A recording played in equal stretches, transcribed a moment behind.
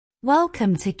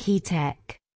Welcome to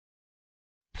KeyTech.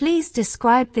 Please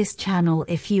describe this channel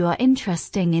if you are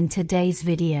interested in today's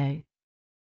video.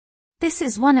 This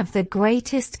is one of the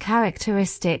greatest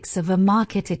characteristics of a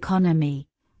market economy,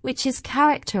 which is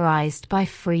characterized by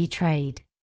free trade.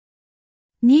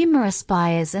 Numerous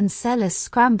buyers and sellers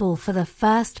scramble for the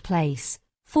first place,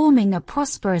 forming a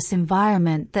prosperous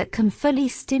environment that can fully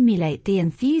stimulate the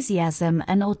enthusiasm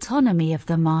and autonomy of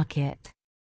the market.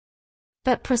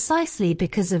 But precisely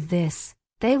because of this,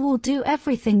 they will do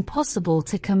everything possible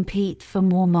to compete for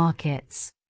more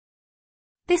markets.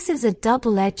 This is a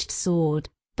double-edged sword,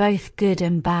 both good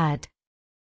and bad.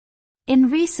 In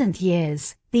recent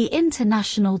years, the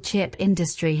international chip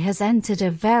industry has entered a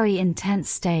very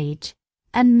intense stage,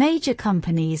 and major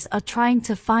companies are trying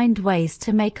to find ways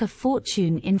to make a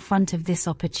fortune in front of this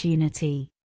opportunity.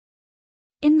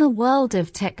 In the world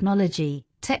of technology,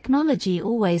 technology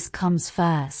always comes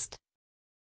first.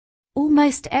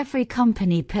 Almost every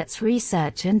company puts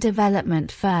research and development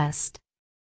first.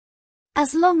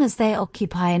 As long as they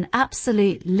occupy an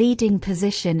absolute leading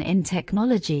position in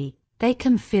technology, they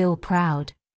can feel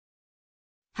proud.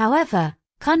 However,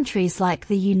 countries like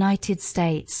the United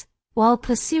States, while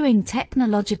pursuing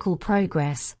technological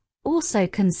progress, also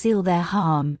conceal their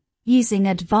harm, using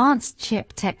advanced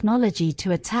chip technology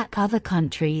to attack other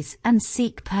countries and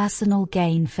seek personal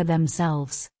gain for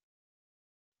themselves.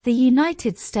 The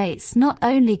United States not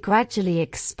only gradually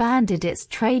expanded its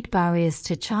trade barriers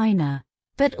to China,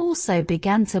 but also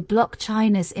began to block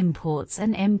China's imports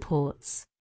and imports.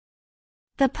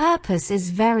 The purpose is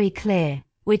very clear,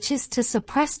 which is to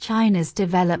suppress China's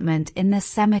development in the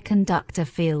semiconductor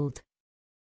field.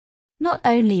 Not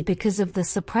only because of the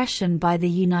suppression by the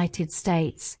United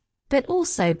States, but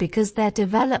also because their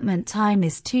development time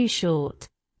is too short,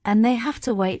 and they have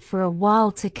to wait for a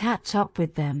while to catch up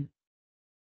with them.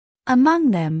 Among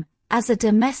them, as a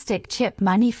domestic chip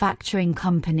manufacturing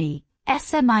company,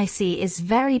 SMIC is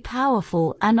very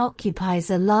powerful and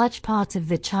occupies a large part of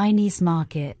the Chinese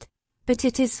market, but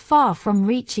it is far from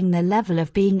reaching the level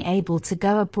of being able to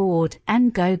go abroad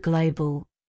and go global.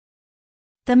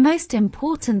 The most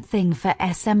important thing for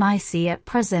SMIC at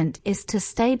present is to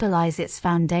stabilize its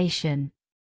foundation.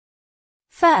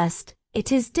 First,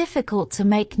 it is difficult to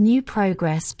make new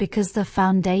progress because the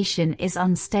foundation is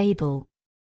unstable.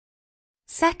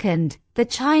 Second, the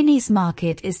Chinese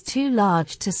market is too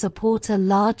large to support a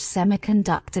large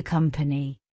semiconductor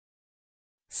company.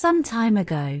 Some time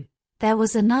ago, there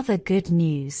was another good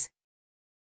news.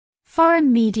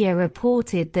 Foreign media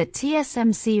reported that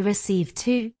TSMC received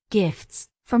 2 gifts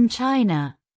from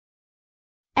China.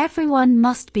 Everyone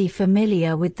must be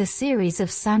familiar with the series of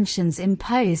sanctions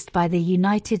imposed by the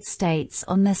United States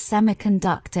on the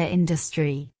semiconductor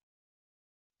industry.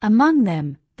 Among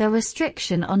them, the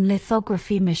restriction on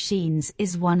lithography machines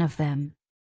is one of them.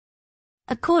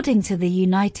 According to the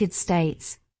United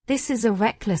States, this is a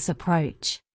reckless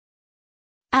approach.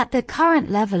 At the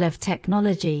current level of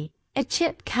technology, a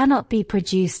chip cannot be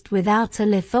produced without a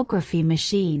lithography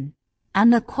machine,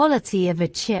 and the quality of a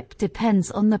chip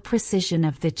depends on the precision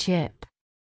of the chip.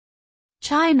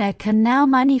 China can now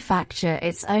manufacture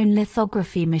its own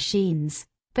lithography machines,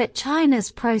 but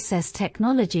China's process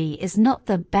technology is not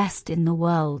the best in the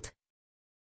world.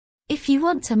 If you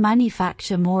want to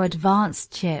manufacture more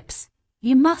advanced chips,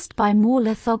 you must buy more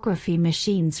lithography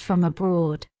machines from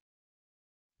abroad.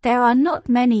 There are not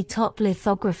many top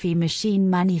lithography machine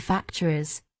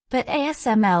manufacturers, but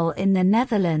ASML in the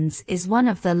Netherlands is one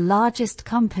of the largest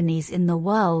companies in the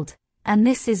world, and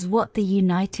this is what the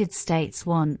United States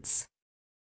wants.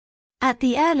 At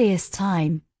the earliest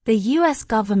time, the US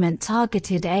government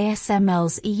targeted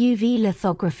ASML's EUV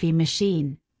lithography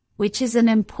machine, which is an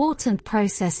important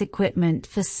process equipment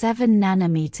for 7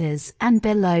 nanometers and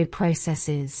below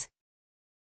processes.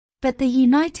 But the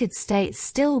United States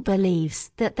still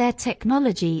believes that their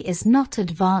technology is not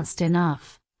advanced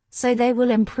enough, so they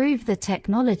will improve the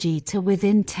technology to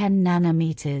within 10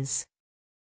 nanometers.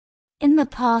 In the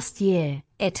past year,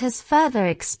 it has further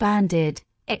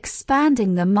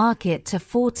expanding the market to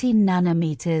 14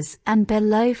 nanometers and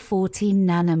below 14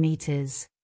 nanometers.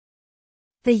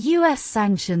 The US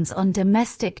sanctions on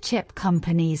domestic chip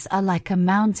companies are like a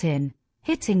mountain,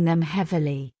 hitting them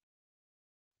heavily.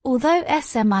 Although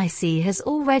SMIC has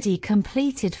already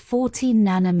completed 14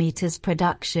 nanometers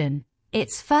production,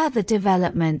 its further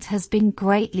development has been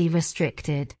greatly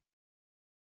restricted.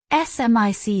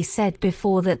 SMIC said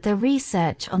before that the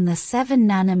research on the 7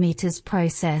 nanometers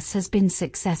process has been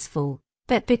successful,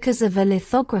 but because of a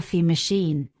lithography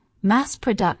machine, mass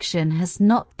production has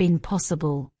not been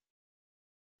possible.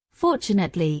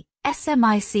 Fortunately,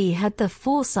 SMIC had the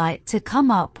foresight to come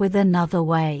up with another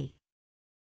way.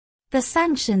 The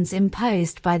sanctions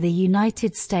imposed by the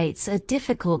United States are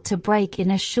difficult to break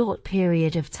in a short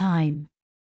period of time.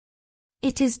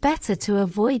 It is better to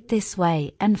avoid this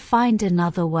way and find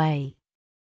another way.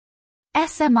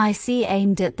 SMIC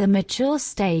aimed at the mature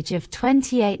stage of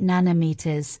 28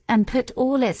 nanometers and put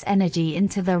all its energy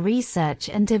into the research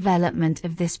and development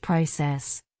of this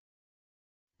process.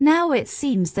 Now it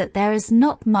seems that there is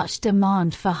not much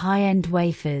demand for high-end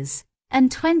wafers,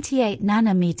 and 28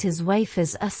 nanometers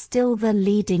wafers are still the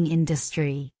leading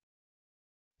industry.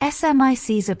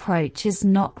 SMIC's approach is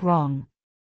not wrong.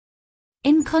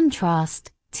 In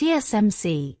contrast,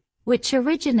 TSMC, which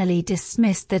originally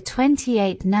dismissed the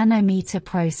 28 nanometer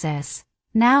process,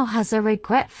 now has a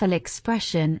regretful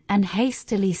expression and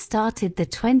hastily started the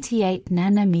 28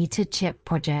 nanometer chip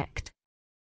project.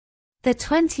 The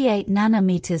 28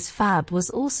 nanometers fab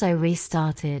was also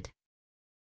restarted.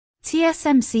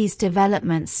 TSMC's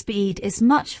development speed is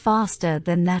much faster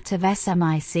than that of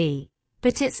SMIC,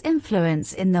 but its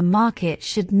influence in the market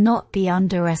should not be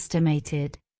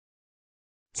underestimated.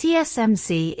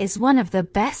 TSMC is one of the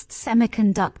best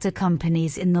semiconductor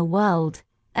companies in the world,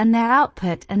 and their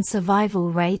output and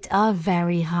survival rate are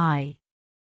very high.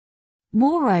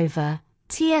 Moreover,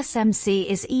 TSMC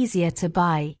is easier to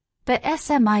buy, but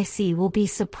SMIC will be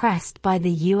suppressed by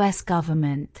the US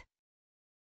government.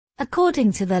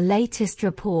 According to the latest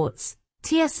reports,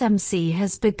 TSMC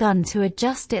has begun to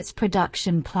adjust its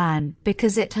production plan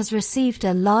because it has received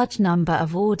a large number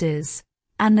of orders,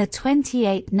 and the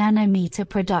 28 nanometer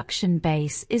production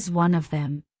base is one of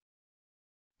them.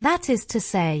 That is to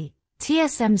say,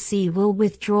 TSMC will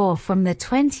withdraw from the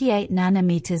 28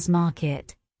 nanometers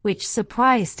market, which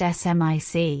surprised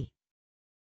SMIC.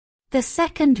 The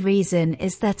second reason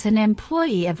is that an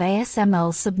employee of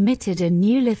ASML submitted a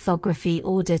new lithography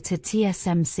order to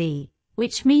TSMC,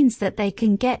 which means that they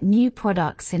can get new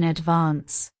products in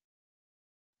advance.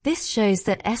 This shows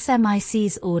that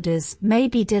SMIC's orders may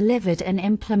be delivered and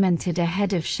implemented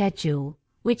ahead of schedule,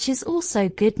 which is also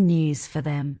good news for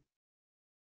them.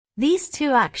 These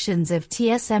two actions of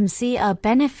TSMC are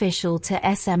beneficial to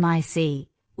SMIC,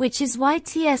 which is why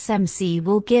TSMC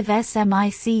will give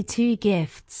SMIC two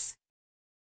gifts.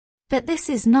 But this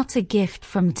is not a gift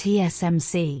from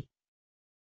TSMC.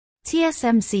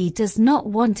 TSMC does not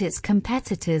want its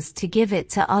competitors to give it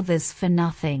to others for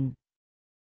nothing.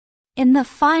 In the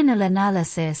final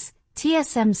analysis,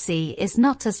 TSMC is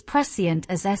not as prescient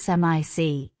as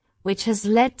SMIC, which has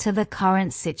led to the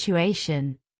current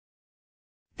situation.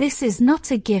 This is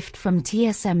not a gift from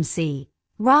TSMC,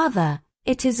 rather,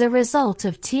 it is a result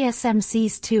of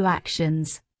TSMC's two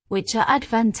actions, which are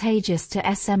advantageous to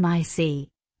SMIC.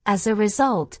 As a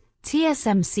result,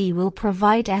 TSMC will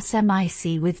provide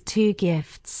SMIC with two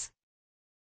gifts.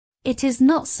 It is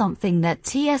not something that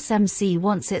TSMC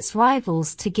wants its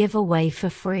rivals to give away for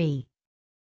free.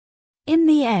 In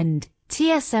the end,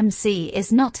 TSMC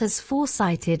is not as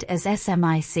foresighted as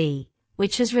SMIC,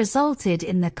 which has resulted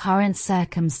in the current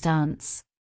circumstance.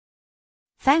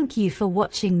 Thank you for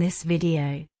watching this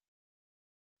video.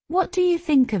 What do you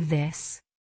think of this?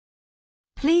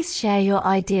 Please share your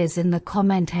ideas in the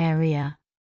comment area.